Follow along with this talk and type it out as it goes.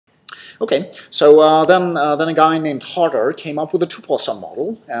Okay, so then a guy named Harder came up with a two-Poisson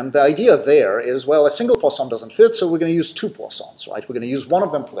model, and the idea there is, well, a single Poisson doesn't fit, so we're going to use two Poissons, right? We're going to use one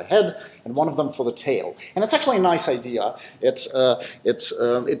of them for the head and one of them for the tail, and it's actually a nice idea. It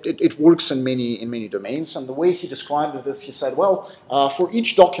works in many domains, and the way he described it is, he said, well, for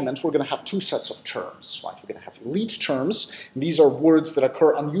each document we're going to have two sets of terms, right? We're going to have elite terms. These are words that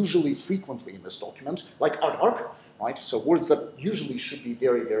occur unusually frequently in this document, like aardvark. Right? So words that usually should be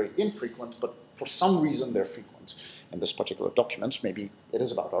very infrequent, but for some reason they're frequent in this particular document. Maybe it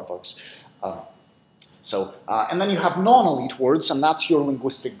is about aardvarks. And then you have non-elite words, and that's your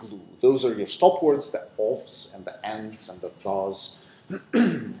linguistic glue. Those are your stop words, the ofs and the ends and the thes,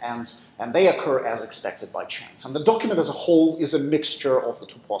 and they occur as expected by chance. And the document as a whole is a mixture of the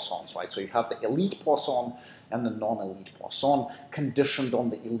two Poissons, right? So you have the elite Poisson and the non-elite Poisson conditioned on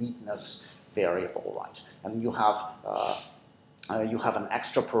the eliteness variable, right? And you have an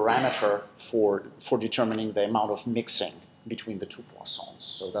extra parameter for determining the amount of mixing between the two Poissons.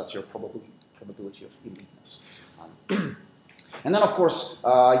 So that's your probability of eliteness. And then, of course,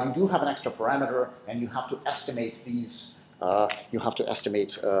 you do have an extra parameter, and you have to estimate these. You have to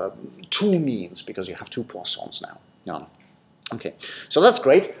estimate two means because you have two Poissons now. Okay, so that's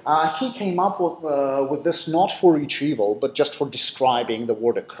great. He came up with this not for retrieval, but just for describing the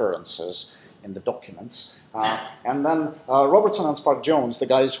word occurrences in the documents. And then Robertson and Spark-Jones, the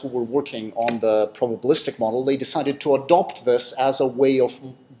guys who were working on the probabilistic model, they decided to adopt this as a way of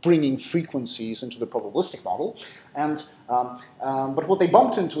bringing frequencies into the probabilistic model. And but what they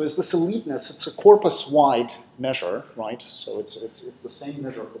bumped into is this eliteness. It's a corpus-wide measure, right? So it's the same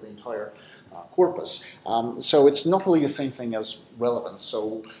measure for the entire corpus. So it's not really the same thing as relevance.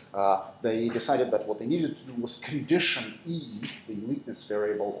 So they decided that what they needed to do was condition E, the eliteness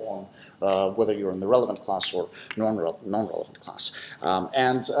variable, on whether you're in the relevant class or non-relevant class.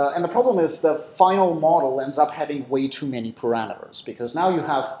 And the problem is the final model ends up having way too many parameters, because now you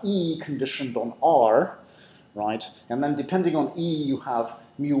have E conditioned on R, right? And then depending on E, you have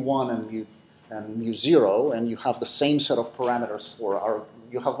mu1 and mu0, and you have the same set of parameters for R.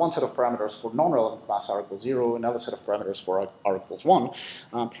 You have one set of parameters for non-relevant class R equals 0, another set of parameters for R equals 1.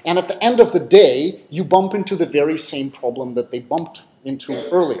 And at the end of the day, you bump into the very same problem that they bumped into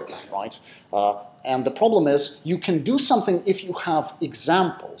earlier, right? And the problem is, you can do something if you have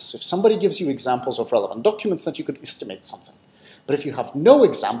examples. If somebody gives you examples of relevant documents, that you could estimate something. But if you have no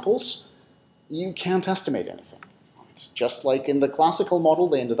examples, you can't estimate anything. Right? Just like in the classical model,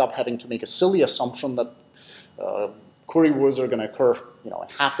 they ended up having to make a silly assumption that query words are going to occur, in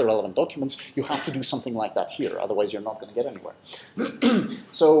half the relevant documents. You have to do something like that here, otherwise you're not going to get anywhere.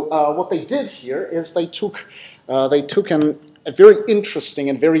 So what they did here is they took a very interesting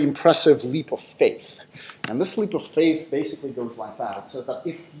and very impressive leap of faith. And this leap of faith basically goes like that. It says that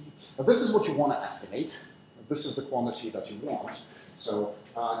if this is what you want to estimate, this is the quantity that you want. So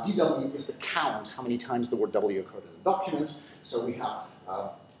dw is the count, how many times the word w occurred in the document. So we have,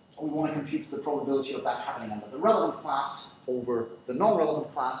 we want to compute the probability of that happening under the relevant class over the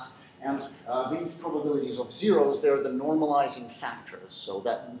non-relevant class. And these probabilities of zeros, they're the normalizing factors, so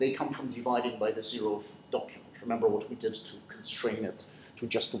that they come from dividing by the 0th document. Remember what we did to constrain it to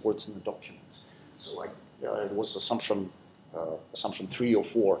just the words in the document. So it was assumption 3 or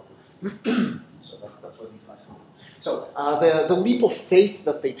 4. So that's what these guys come from. So the leap of faith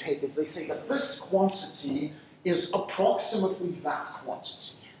that they take is they say that this quantity is approximately that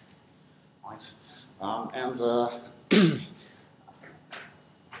quantity, right?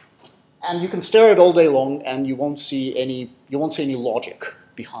 And you can stare at it all day long, and you won't see any logic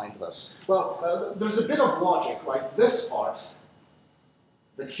behind this. Well, there's a bit of logic, right? This part,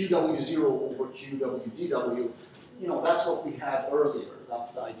 the QW0 over QWDW, that's what we had earlier.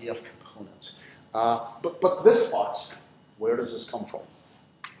 That's the idea of components. But this part, where does this come from?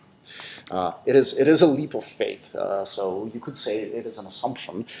 It is a leap of faith. So you could say it is an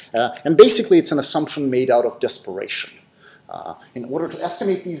assumption, and basically it's an assumption made out of desperation. In order to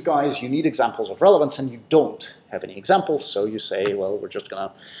estimate these guys, you need examples of relevance, and you don't have any examples. So you say, well, we're just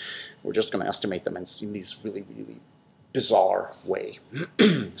gonna estimate them in these really bizarre way.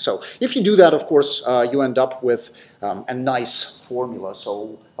 So if you do that, of course, you end up with a nice formula.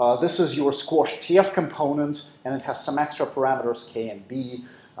 So this is your squash TF component, and it has some extra parameters K and B.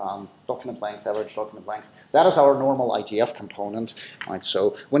 Document length, average document length. That is our normal IDF component. Right?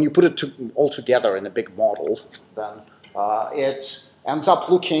 So when you put it all together in a big model, then it ends up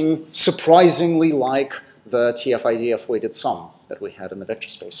looking surprisingly like the TF-IDF weighted sum that we had in the vector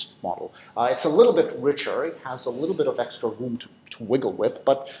space model. It's a little bit richer. It has a little bit of extra room to wiggle with,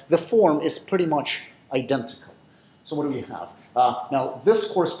 but the form is pretty much identical. So what do we have? Now,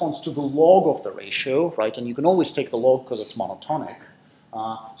 this corresponds to the log of the ratio, right? And you can always take the log because it's monotonic.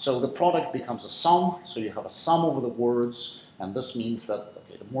 So the product becomes a sum. So you have a sum over the words, and this means that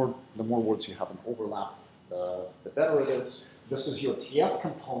okay, the more words you have in overlap, the better it is. This is your TF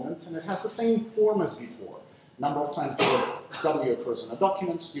component, and it has the same form as before. Number of times the word W occurs in a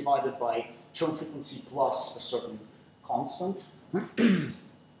document divided by term frequency plus a certain constant.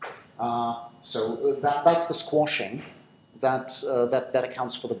 So that's the squashing. That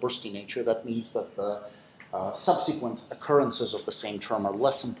accounts for the bursty nature. That means that the subsequent occurrences of the same term are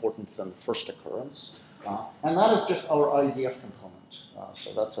less important than the first occurrence. And that is just our IDF component.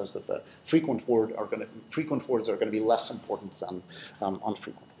 So that says that the frequent words are going to be less important than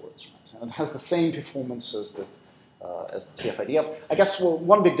unfrequent words. Right? And it has the same performance as the TF-IDF. I guess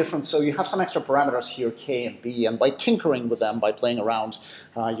one big difference, so you have some extra parameters here, K and B, and by tinkering with them, by playing around,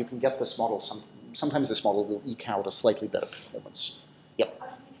 you can get this model. Sometimes this model will eke out a slightly better performance. Yep. How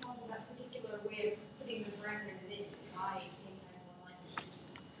do you control that particular way of putting the parameters in? Why K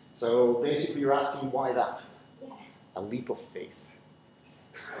So basically, you're asking why that? Yeah. A leap of faith.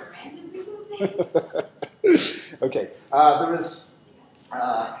 A random leap of faith? Okay. There is.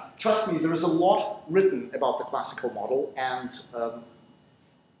 Trust me, there is a lot written about the classical model, and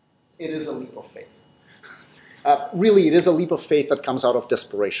it is a leap of faith. Really, it is a leap of faith that comes out of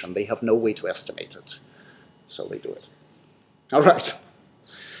desperation. They have no way to estimate it, so they do it. All right.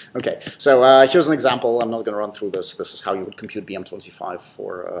 Okay, so here's an example. I'm not going to run through this. This is how you would compute BM25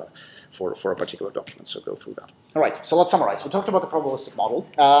 for a particular document, so go through that. All right, so let's summarize. We talked about the probabilistic model.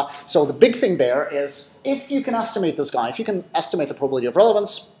 So the big thing there is if you can estimate this guy, if you can estimate the probability of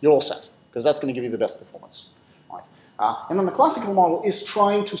relevance, you're all set, because that's going to give you the best performance. Right. And then the classical model is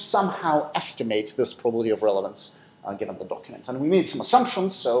trying to somehow estimate this probability of relevance given the document. And we made some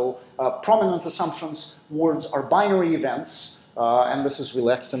assumptions, so prominent assumptions, words are binary events, and this is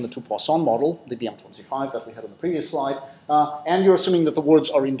relaxed in the two Poisson model, the BM25 that we had on the previous slide, and you're assuming that the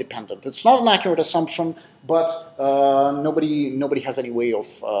words are independent. It's not an accurate assumption, but nobody has any way of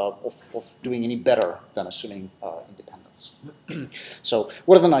doing any better than assuming independence. So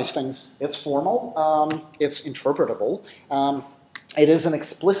what are the nice things? It's formal, it's interpretable, it is an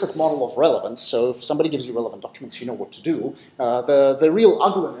explicit model of relevance, so if somebody gives you relevant documents, you know what to do. The real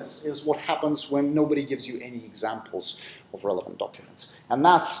ugliness is what happens when nobody gives you any examples of relevant documents. And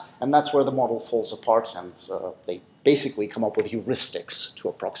that's where the model falls apart, and they basically come up with heuristics to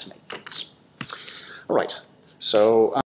approximate things. All right, so